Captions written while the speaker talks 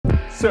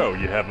So,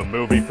 you have a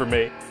movie for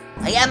me?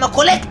 I am a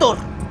collector.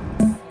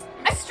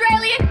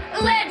 Australian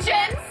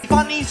legends.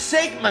 Funny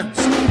segments.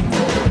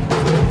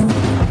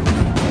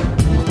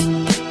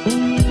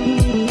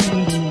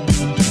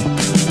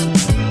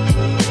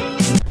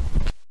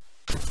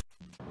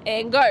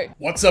 And go.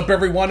 What's up,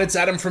 everyone? It's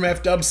Adam from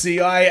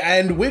FWCI,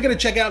 and we're going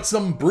to check out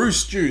some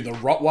Brewstew, the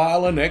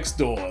Rottweiler Next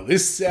Door.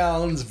 This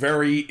sounds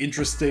very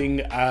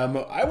interesting.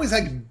 I always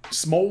had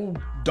small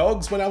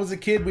dogs when I was a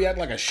kid. We had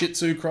like a Shih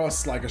Tzu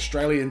cross, like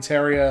Australian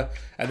Terrier,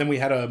 and then we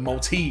had a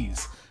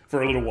Maltese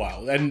for a little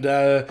while. And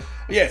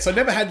yeah, so I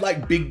never had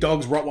like big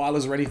dogs,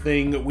 Rottweilers or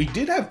anything. We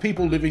did have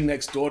people living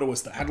next door to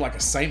us that had like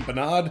a Saint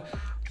Bernard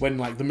when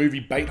like the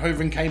movie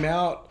Beethoven came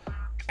out.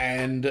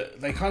 And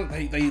they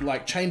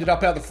like chained it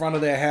up out the front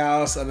of their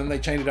house, and then they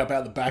chained it up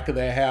out the back of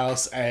their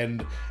house,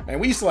 and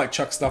we used to like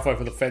chuck stuff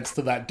over the fence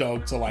to that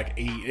dog to like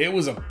eat. It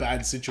was a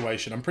bad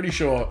situation. I'm pretty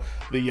sure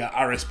the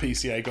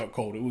RSPCA got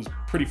called. It was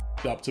pretty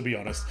f***ed up, to be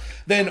honest.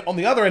 Then on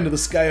the other end of the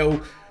scale,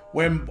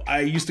 when I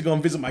used to go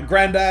and visit my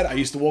granddad, I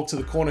used to walk to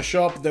the corner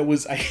shop. There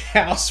was a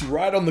house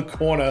right on the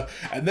corner,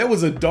 and there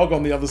was a dog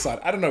on the other side.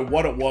 I don't know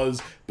what it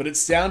was, but it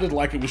sounded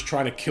like it was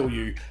trying to kill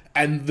you.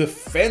 And the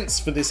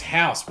fence for this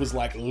house was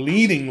like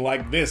leaning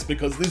like this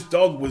because this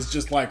dog was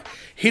just like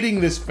hitting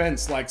this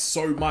fence like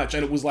so much.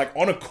 And it was like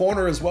on a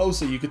corner as well,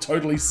 so you could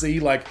totally see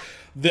like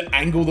the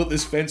angle that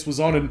this fence was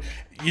on. And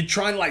you'd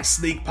try and like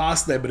sneak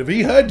past there, but if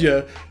he heard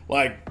you,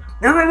 like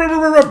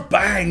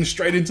bang,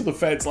 straight into the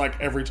fence like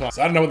every time.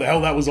 So I don't know what the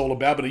hell that was all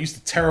about, but it used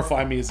to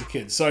terrify me as a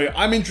kid. So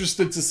I'm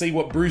interested to see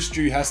what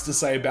Brewstew has to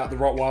say about the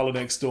Rottweiler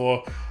Next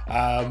Door.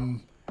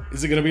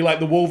 Is it going to be like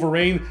the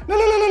Wolverine? La,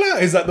 la, la, la, la.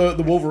 Is that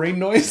the Wolverine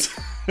noise?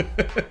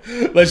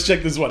 Let's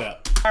check this one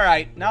out.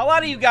 Alright, now a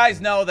lot of you guys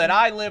know that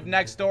I live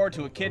next door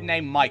to a kid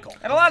named Michael.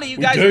 And a lot of you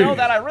guys know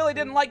that I really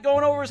didn't like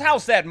going over his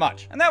house that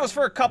much. And that was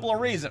for a couple of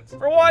reasons.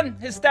 For one,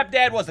 his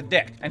stepdad was a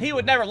dick, and he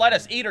would never let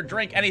us eat or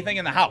drink anything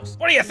in the house.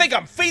 What do you think,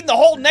 I'm feeding the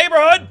whole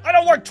neighborhood? I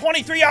don't work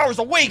 23 hours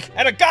a week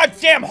at a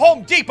goddamn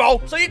Home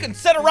Depot, so you can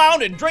sit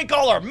around and drink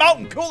all our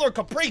Mountain Cooler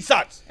Capri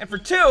Suns. And for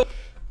two,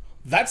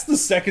 that's the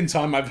second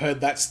time I've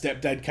heard that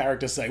stepdad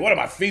character say, what am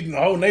I, feeding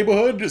the whole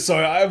neighborhood? So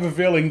I have a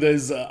feeling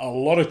there's a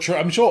lot of truth.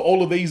 I'm sure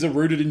all of these are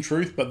rooted in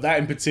truth, but that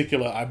in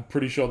particular, I'm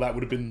pretty sure that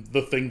would have been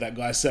the thing that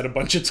guy said a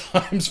bunch of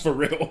times for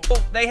real.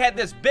 They had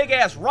this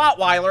big-ass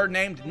Rottweiler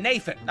named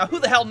Nathan. Now, who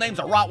the hell names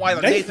a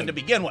Rottweiler Nathan to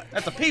begin with?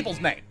 That's a people's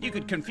name. You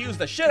could confuse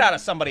the shit out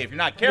of somebody if you're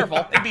not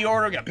careful. They'd be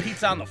ordering a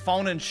pizza on the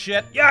phone and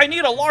shit. Yeah, I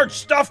need a large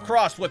stuffed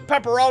crust with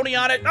pepperoni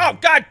on it. Oh,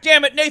 god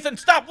damn it, Nathan,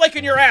 stop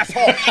licking your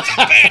asshole. It's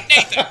bad,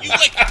 Nathan, you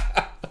lick it.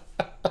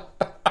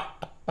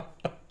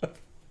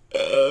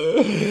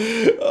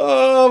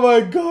 Oh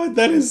my god,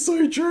 that is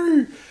so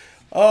true.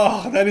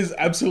 Oh, that is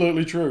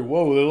absolutely true.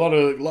 Whoa,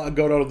 there's a lot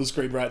going on the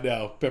screen right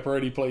now.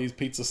 Pepperoni, please.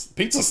 Pizza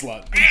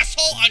slut.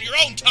 Asshole on your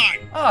own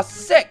time. Oh,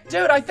 sick.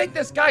 Dude, I think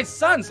this guy's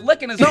son's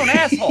licking his own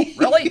asshole.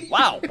 Really?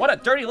 Wow, what a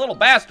dirty little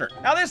bastard.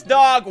 Now, this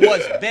dog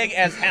was big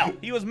as hell.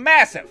 He was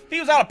massive. If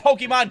he was on a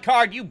Pokemon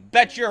card, you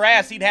bet your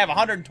ass he'd have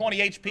 120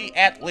 HP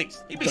at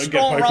least. He'd be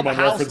strolling around the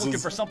house looking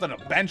for something to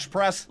bench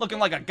press, looking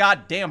like a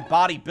goddamn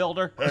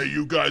bodybuilder. Hey,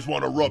 you guys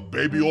want to rub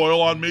baby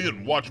oil on me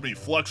and watch me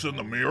flex in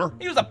the mirror?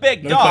 He was a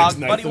big dog,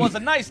 but he was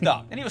a nice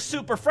dog, and he was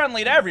super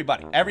friendly to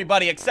everybody.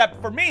 Everybody except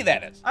for me,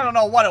 that is. I don't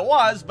know what it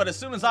was, but as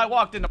soon as I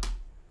walked into—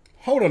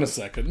 Hold on a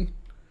second.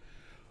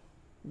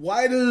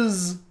 Why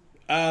does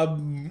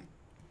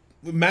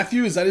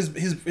Matthew, is that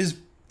his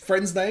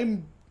friend's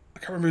name? I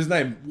can't remember his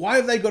name. Why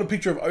have they got a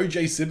picture of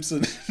O.J.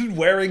 Simpson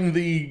wearing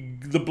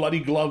the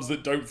bloody gloves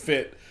that don't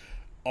fit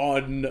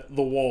on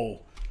the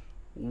wall?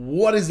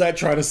 What is that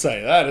trying to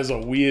say? That is a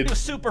weird— He was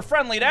super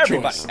friendly to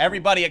everybody. choice.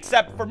 Everybody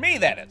except for me,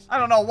 that is. I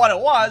don't know what it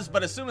was,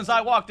 but as soon as I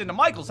walked into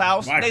Michael's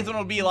house, Nathan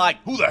would be like,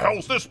 Who the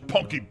hell's this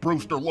punky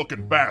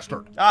Brewster-looking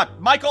bastard?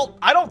 Michael,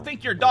 I don't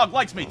think your dog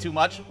likes me too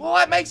much. Well,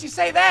 what makes you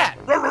say that?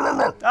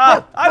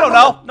 I don't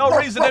know. No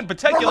reason in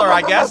particular,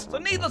 I guess. So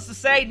needless to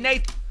say,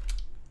 Nathan—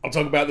 I'll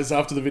talk about this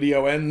after the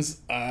video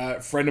ends.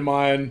 Friend of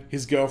mine,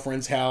 his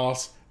girlfriend's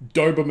house,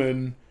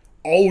 Doberman,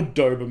 old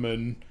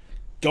Doberman,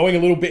 going a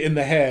little bit in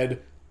the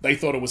head. They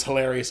thought it was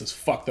hilarious as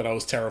fuck that I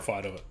was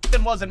terrified of it.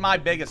 Nathan wasn't my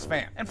biggest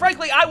fan. And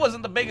frankly, I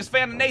wasn't the biggest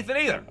fan of Nathan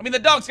either. I mean, the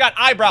dog's got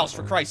eyebrows,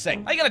 for Christ's sake.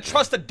 How are you gonna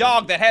trust a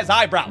dog that has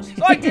eyebrows?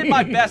 So I did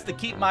my best to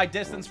keep my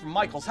distance from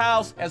Michael's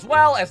house, as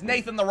well as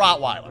Nathan the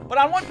Rottweiler. But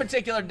on one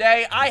particular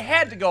day, I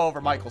had to go over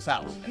Michael's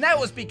house. And that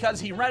was because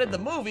he rented the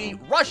movie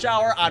Rush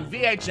Hour on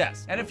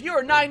VHS. And if you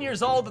were 9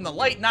 years old in the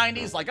late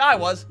 90s like I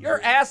was,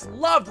 your ass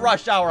loved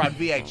Rush Hour on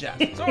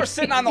VHS. So we're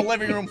sitting on the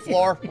living room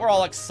floor, we're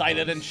all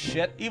excited and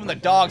shit. Even the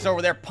dog's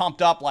over there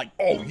pumped up like,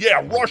 Oh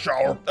yeah, Rush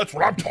Hour. That's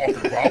what I'm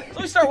talking about.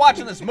 So we start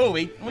watching this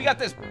movie, and we got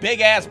this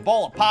big-ass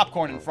bowl of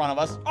popcorn in front of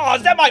us. Oh,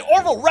 is that my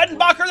Orville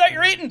Redenbacher that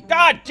you're eating?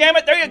 God damn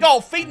it, there you go,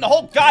 feeding the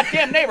whole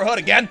goddamn neighborhood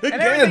again. And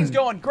everything's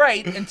going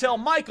great until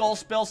Michael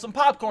spills some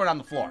popcorn on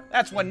the floor.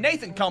 That's when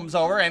Nathan comes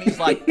over, and he's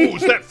like, Oh,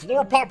 is that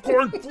floor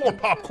popcorn? Floor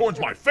popcorn's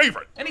my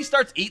favorite. And he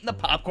starts eating the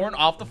popcorn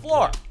off the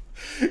floor.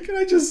 Can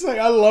I just say,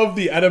 I love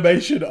the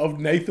animation of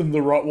Nathan the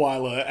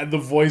Rottweiler and the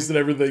voice and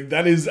everything.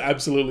 That is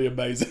absolutely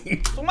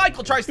amazing. So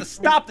Michael tries to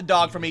stop the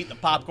dog from eating the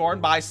popcorn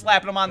by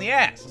slapping him on the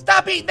ass.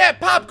 Stop eating that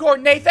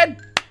popcorn, Nathan!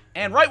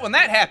 And right when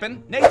that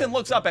happened, Nathan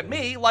looks up at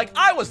me like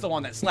I was the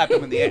one that slapped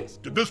him in the ass.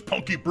 Did this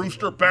punky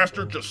Brewster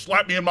bastard just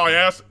slap me in my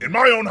ass in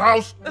my own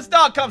house? This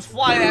dog comes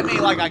flying at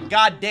me like a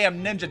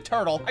goddamn ninja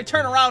turtle. I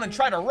turn around and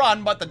try to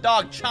run, but the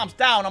dog chomps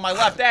down on my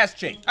left ass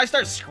cheek. I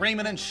start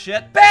screaming and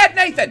shit. Bad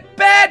Nathan!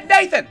 Bad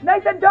Nathan!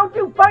 Nathan, don't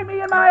you bite me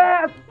in my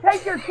ass!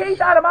 Take your teeth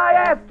out of my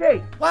ass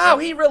cheek! Wow,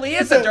 he really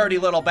is a dirty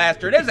little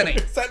bastard, isn't he?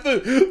 Is that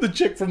the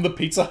chick from the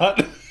Pizza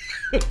Hut?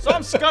 So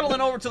I'm scuttling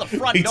over to the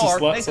front Pizza door.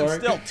 slut, Nathan's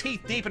still teeth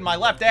deep in my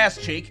left ass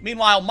cheek.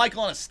 Meanwhile,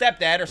 Michael and his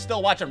stepdad are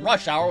still watching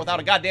Rush Hour without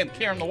a goddamn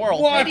care in the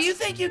world. What? Hey, do you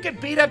think you could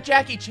beat up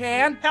Jackie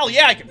Chan? Hell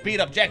yeah, I can beat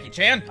up Jackie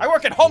Chan. I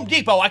work at Home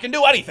Depot. I can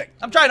do anything.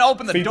 I'm trying to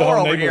open the Feed the door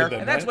whole over here, neighborhood then,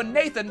 and that's right? when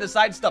Nathan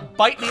decides to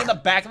bite me in the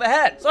back of the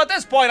head. So at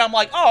this point, I'm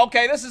like, oh,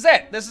 okay, this is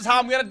it. This is how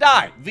I'm gonna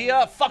die.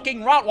 Via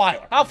fucking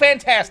Rottweiler. How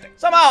fantastic.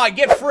 Somehow I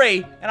get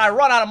free, and I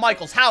run out of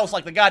Michael's house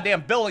like the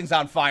goddamn building's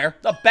on fire.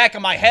 The back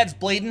of my head's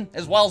bleeding,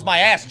 as well as my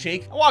ass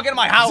cheek. I walk into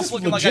my house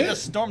looking like I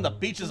just stormed the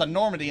beaches of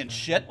Normandy and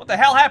shit. What the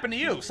hell happened to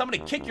you? Somebody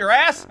kick your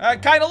ass?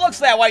 It kinda looks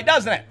that way,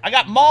 doesn't it? I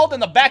got mauled in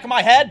the back of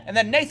my head, and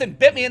then Nathan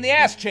bit me in the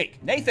ass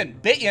cheek. Nathan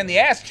bit you in the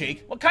ass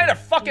cheek? What kind of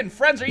fucking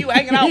friends are you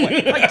hanging out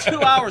with? Like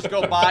 2 hours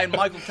go by, and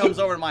Michael comes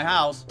over to my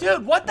house.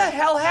 Dude, what the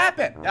hell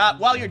happened?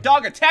 Well, your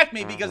dog attacked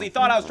me because he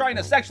thought I was trying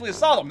to sexually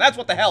assault him. That's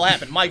what the hell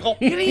happened, Michael.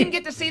 You didn't even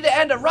get to see the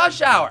end of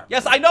Rush Hour.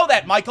 Yes, I know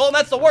that, Michael, and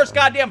that's the worst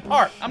goddamn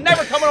part. I'm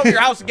never coming over to your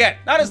house again.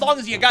 Not as long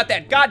as you got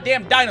that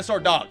goddamn dinosaur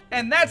dog.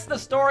 And that's the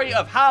story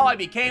of how I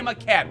became a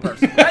cat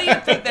person. Now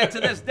you'd think that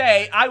to this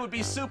day, I would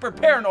be super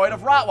paranoid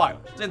of Rottweilers,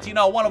 since, you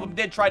know, one of them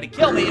did try to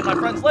kill me in my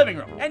friend's living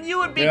room. And you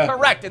would be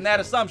correct in that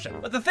assumption.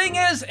 But the thing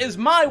is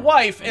my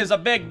wife is a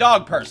big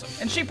dog person.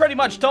 And she pretty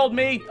much told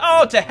me,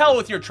 oh, to hell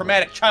with your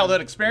traumatic childhood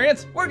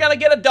experience. We're gonna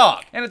get a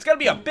dog. And it's gonna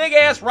be a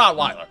big-ass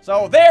Rottweiler.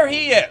 So there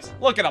he is.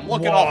 Look at him,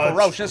 looking all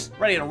ferocious,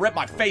 ready to rip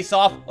my face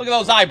off. Look at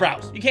those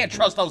eyebrows. You can't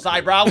trust those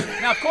eyebrows.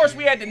 Now, of course,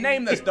 we had to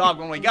name this dog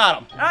when we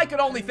got him. And I could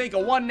only think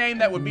of one name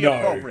that would be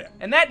appropriate.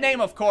 And that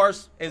name, of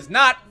course, is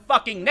not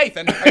fucking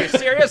Nathan. Are you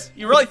serious?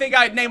 You really think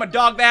I'd name a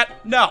dog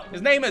that? No.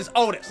 His name is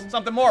Otis.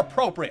 Something more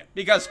appropriate.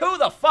 Because who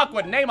the fuck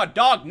would name a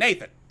dog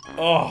Nathan?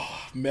 Oh,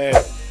 man.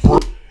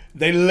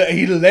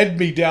 He led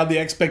me down the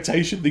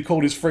expectation. They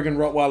called his friggin'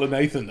 Rottweiler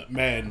Nathan.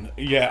 Man,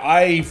 yeah,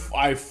 I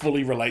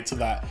fully relate to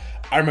that.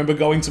 I remember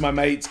going to my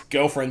mate's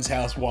girlfriend's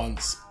house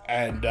once,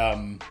 and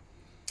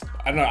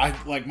I don't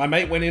know, my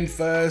mate went in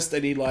first,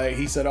 and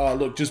he said, oh,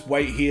 look, just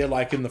wait here,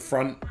 like, in the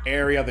front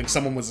area. I think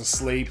someone was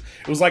asleep.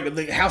 It was like,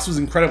 the house was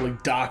incredibly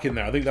dark in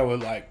there. I think they were,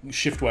 like,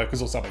 shift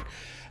workers or something.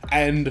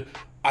 And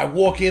I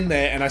walk in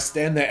there, and I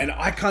stand there, and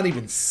I can't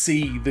even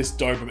see this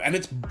Doberman. And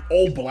it's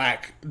all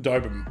black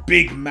Doberman.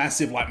 Big,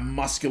 massive, like,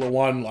 muscular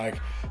one, like,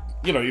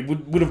 you know, it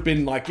would have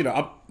been, like, you know,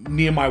 up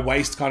near my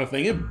waist kind of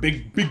thing. A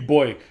big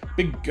boy.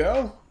 Big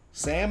girl?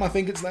 Sam, I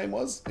think its name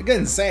was.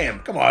 Again, Sam,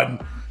 come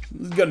on.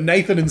 You got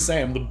Nathan and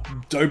Sam, the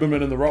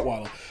Doberman and the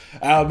Rottweiler.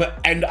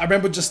 And I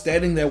remember just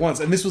standing there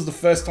once, and this was the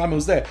first time I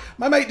was there.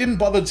 My mate didn't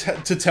bother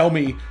to tell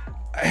me,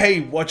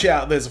 hey, watch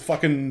out, there's a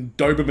fucking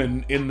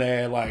Doberman in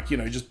there, like, you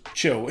know, just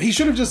chill. He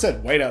should have just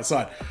said, wait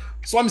outside.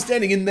 So I'm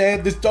standing in there,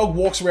 this dog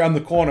walks around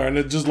the corner, and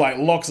it just, like,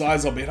 locks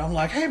eyes on me, and I'm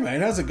like, hey,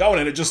 man, how's it going?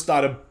 And it just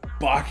started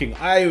barking.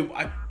 I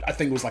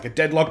think it was like a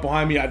deadlock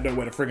behind me. I didn't know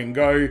where to friggin'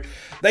 go.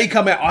 They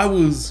come out, I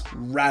was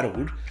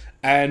rattled,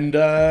 and,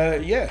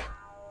 yeah.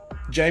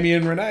 Jamie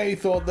and Renee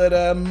thought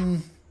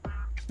that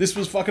this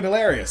was fucking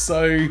hilarious.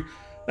 So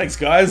thanks,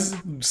 guys.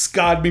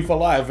 Scarred me for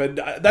life. And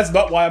that's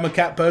not why I'm a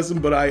cat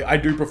person, but I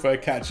do prefer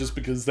cats just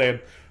because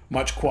they're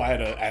much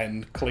quieter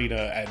and cleaner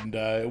and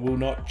will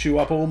not chew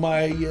up all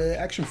my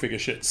action figure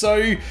shit.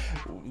 So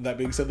that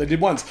being said, they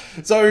did once.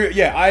 So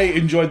yeah, I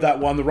enjoyed that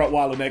one. The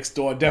Rottweiler Next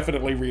Door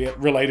definitely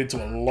related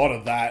to a lot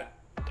of that.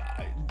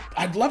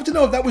 I'd love to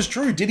know if that was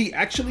true. Did he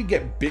actually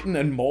get bitten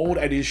and mauled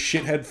and his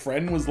shithead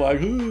friend was like,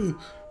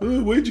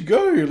 where'd you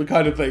go? The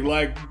kind of thing.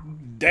 Like,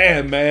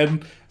 damn,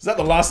 man. Is this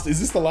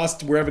the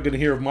last we're ever going to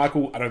hear of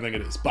Michael? I don't think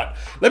it is. But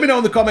let me know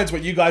in the comments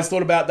what you guys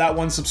thought about that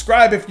one.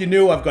 Subscribe if you're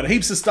new. I've got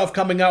heaps of stuff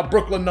coming up.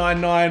 Brooklyn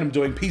Nine-Nine. I'm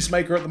doing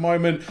Peacemaker at the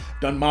moment.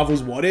 I've done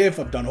Marvel's What If.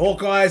 I've done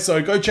Hawkeye.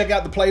 So go check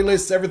out the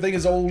playlists. Everything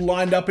is all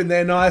lined up in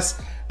there nice.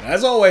 And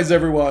as always,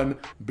 everyone,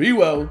 be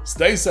well,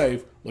 stay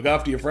safe, look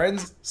after your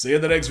friends. See you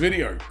in the next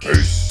video.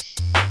 Peace.